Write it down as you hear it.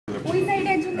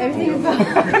Everything is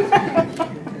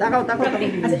তাকাও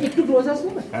আচ্ছা একটু ক্লোজ আসো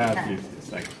না হ্যাঁ প্লিজ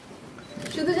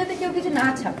শুধু যাতে কেউ কিছু না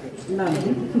ছাপে না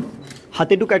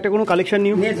হাতে টুকু একটা কোনো কালেকশন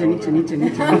নিও নিচে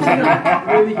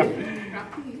ওইদিকে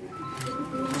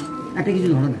একটা কিছু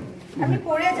ধরো না আমি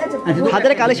পড়ে যাচ্ছি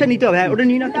হাতের কালেকশন নিতে হবে ওটা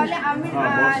নিয়ে না তাহলে আমি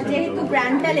যেহেতু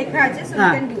ব্র্যান্ডটা লেখা আছে সো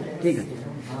হ্যাঁ ক্যান ডু ঠিক আছে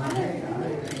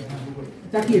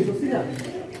তাকিয়ে স্বস্তিকা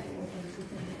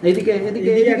এদিকে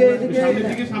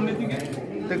সামনের দিকে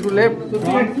একটু লেফট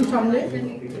একটু সামনে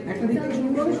একটা দিকে শুরু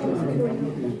করো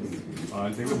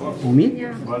I'll take a box. ভূমি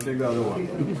I'll take the other one.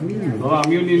 No,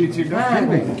 আমিও নিয়ে নিচ্ছি এটা।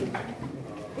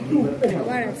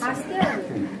 আবার আসতে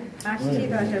আসছি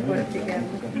তো আসার পর থেকে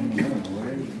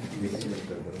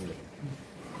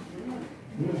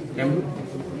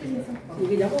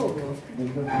এদিকে যাবো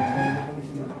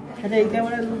আচ্ছা এই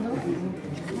ক্যামেরা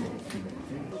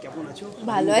কেমন আছো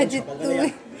ভালো আছি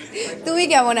তুমি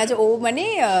কেমন আছো ও মানে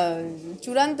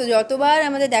চূড়ান্ত যতবার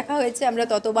আমাদের দেখা হয়েছে আমরা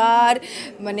ততবার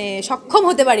মানে সক্ষম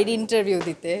হতে পারি ইন্টারভিউ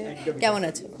দিতে কেমন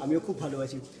আছো আমিও খুব ভালো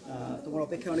আছি তোমার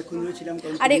অপেক্ষায় অনেকক্ষণ ধরে ছিলাম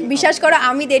আরে বিশ্বাস করো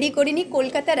আমি দেরি করিনি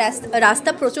কলকাতার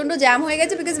রাস্তা প্রচণ্ড জ্যাম হয়ে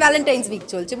গেছে বিকজ ভ্যালেন্টাইন্স উইক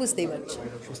চলছে বুঝতেই পারছো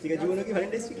স্বস্তিকা জীবনে কি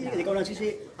ভ্যালেন্টাইন্স উইক যে কারণ আছে সে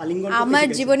আলিঙ্গন আমার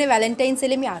জীবনে ভ্যালেন্টাইন্স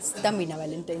এলে আমি আসতামই না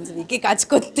ভ্যালেন্টাইন্স উইকে কাজ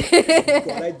করতে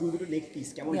প্রায় দুটো নেক পিস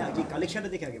কেমন লাগে কালেকশনটা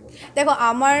দেখে আগে বলো দেখো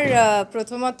আমার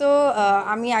প্রথমত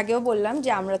আমি আগেও বললাম যে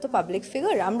আমরা তো পাবলিক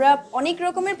ফিগার আমরা অনেক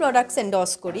রকমের প্রোডাক্টস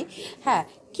এন্ডোর্স করি হ্যাঁ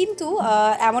কিন্তু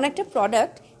এমন একটা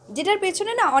প্রোডাক্ট যেটার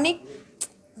পেছনে না অনেক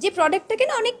যে প্রোডাক্টটাকে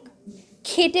না অনেক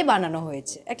খেটে বানানো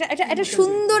হয়েছে একটা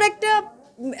সুন্দর একটা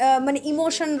মানে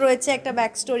ইমোশন রয়েছে একটা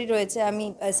ব্যাক স্টোরি রয়েছে আমি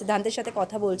সিদ্ধান্তের সাথে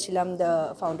কথা বলছিলাম the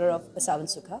founder of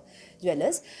Swastika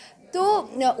jewellers তো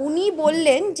উনি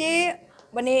বললেন যে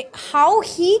মানে how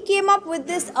he came up with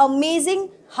this amazing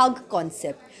hug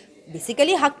concept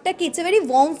basically হাগটা কি it's a very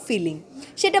warm feeling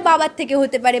সেটা বাবার থেকে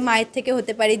হতে পারে মায়ের থেকে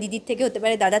হতে পারে দিদির থেকে হতে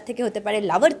পারে দাদার থেকে হতে পারে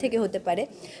লাভার থেকে হতে পারে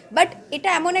বাট এটা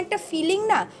এমন একটা ফিলিং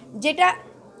না যেটা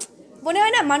মনে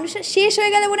হয় না মানুষের শেষ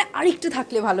হয়ে গেলে মনে আরেকটু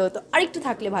থাকলে ভালো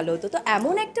হতো তো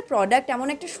এমন একটা প্রোডাক্ট এমন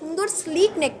একটা সুন্দর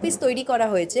স্লিক নেকপিস তৈরি করা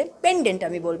হয়েছে পেন্ডেন্ট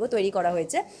আমি বলবো তৈরি করা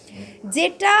হয়েছে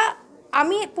যেটা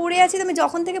আমি পরে আছি আমি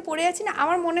যখন থেকে পরে আছি না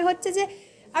আমার মনে হচ্ছে যে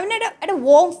আমি না একটা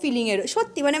ওয়ার্ম ফিলিংয়ের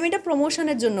সত্যি মানে আমি এটা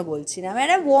প্রমোশনের জন্য বলছি না আমি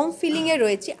একটা ওয়ার্ম ফিলিংয়ে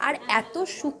রয়েছি আর এত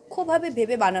সূক্ষ্মভাবে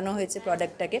ভেবে বানানো হয়েছে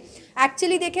প্রোডাক্টটাকে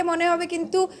অ্যাকচুয়ালি দেখে মনে হবে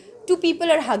কিন্তু টু পিপল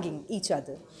আর হাগিং ইচ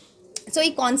আদার সো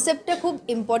এই কনসেপ্টটা খুব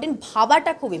ইম্পর্টেন্ট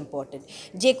ভাবাটা খুব ইম্পর্টেন্ট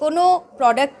যে কোনো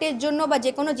প্রোডাক্টের জন্য বা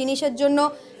যে কোনো জিনিসের জন্য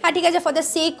হ্যাঁ ঠিক আছে for the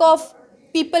sake of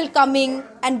people coming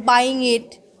and buying ইট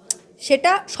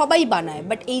সেটা সবাই বানায়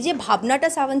বাট এই যে ভাবনাটা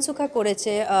Swastika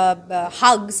করেছে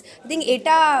হাগস আই থিঙ্ক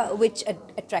এটা which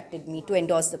attracted me two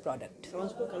endorse the product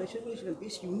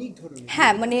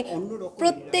হ্যাঁ মানে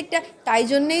প্রত্যেকটা তাই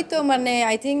জন্যেই তো মানে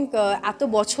আই থিঙ্ক এত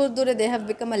বছর ধরে they have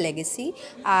become a legacy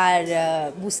আর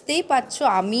বুঝতেই পারছো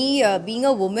আমি বিং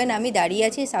আ ওমেন আমি দাঁড়িয়ে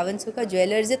আছি Swastika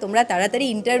জুয়েলার্সে তোমরা তাড়াতাড়ি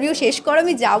ইন্টারভিউ শেষ করো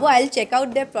আমি যাবো I will check out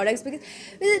there products because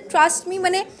trust me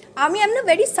মানে আমি এম না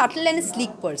very subtle and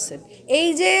slick person এই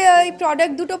যে এই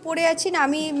প্রোডাক্ট দুটো পরে আছি না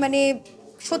আমি মানে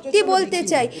সত্যি বলতে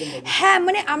চাই হ্যাঁ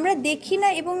মানে আমরা দেখি না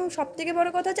এবং সবথেকে বড়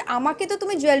কথা হচ্ছে আমাকে তো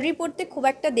তুমি জুয়েলারি পরতে খুব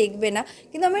একটা দেখবে না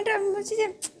কিন্তু আমি বলছি যে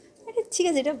এটা ঠিক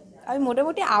আছে এটা আমি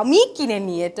মোটামুটি আমি কিনে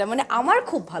নিই এটা মানে আমার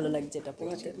খুব ভালো লাগছে এটা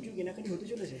পরতে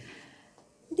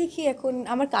দেখি এখন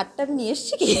আমার কার্ডটা আমি নিয়ে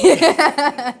এসছি কি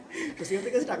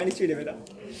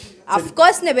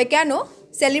অফকোর্স নেবে কেন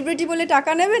সেলিব্রিটি বলে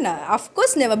টাকা নেবে না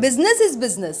অফকোর্স নেবে business is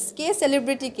business K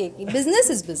celebrity কে কি business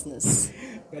is business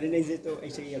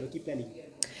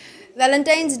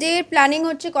Valentine's day planning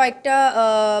হচ্ছে কয়েকটা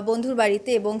বন্ধুর বাড়িতে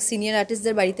এবং সিনিয়র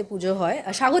আর্টিস্টদের বাড়িতে পুজো হয়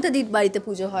স্বাগতাদির বাড়িতে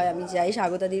পুজো হয় আমি যাই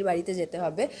স্বাগতাদির বাড়িতে যেতে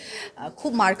হবে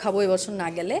খুব মার খাবো এবছর না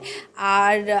গেলে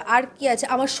আর কি আছে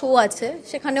আমার শো আছে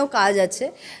সেখানেও কাজ আছে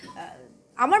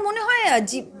আমার মনে হয়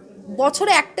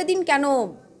বছরে একটা দিন কেন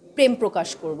প্রেম প্রকাশ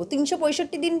করব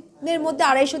 365 দিনের মধ্যে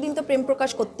 250 দিন তো প্রেম প্রকাশ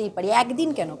করতেই পারি একদিন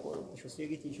কেন করব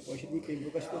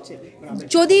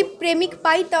যদি প্রেমিক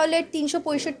পাই তাহলে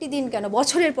 365 দিন কেন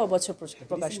বছরের পর বছর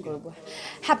প্রকাশ করব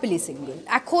হ্যাপিলি সিঙ্গেল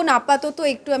এখন আপাতত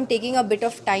একটু I am taking a bit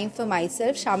of time for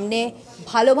myself সামনে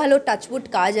ভালো ভালো টাচউড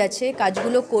কাজ আছে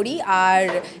কাজগুলো করি আর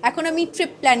এখন আমি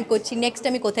ট্রিপ প্ল্যান করছি নেক্সট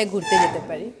আমি কোথায় ঘুরতে যেতে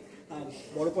পারি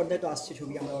বড় পর্দায় তো আসছে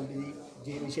ছবি আমরা অলরেডি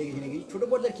যে বিষয়ে গেছি নাকি ছোট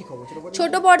পর্দার কি খবর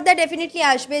ছোট পর্দা ডেফিনেটলি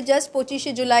আসবে জাস্ট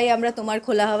 25শে জুলাই আমরা তোমার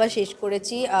খোলা হাওয়া শেষ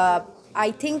করেছি আই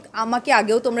থিঙ্ক আমাকে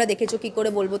আগেও তোমরা দেখেছো কী করে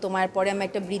বলবো তোমার পরে আমি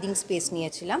একটা ব্রিদিং স্পেস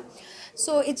নিয়েছিলাম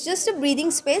so it's just a breathing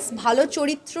space ভালো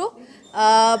চরিত্র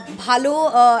ভালো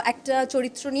একটা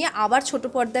চরিত্র নিয়ে আবার ছোট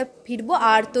পর্দায় ফিরবো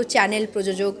আর তো চ্যানেল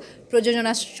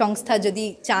প্রযোজনা সংস্থা যদি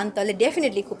চান তাহলে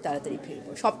ডেফিনেটলি খুব তাড়াতাড়ি ফিরবো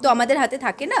সব তো আমাদের হাতে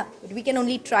থাকে না we can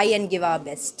only try and give our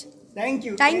best thank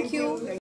you Thank you.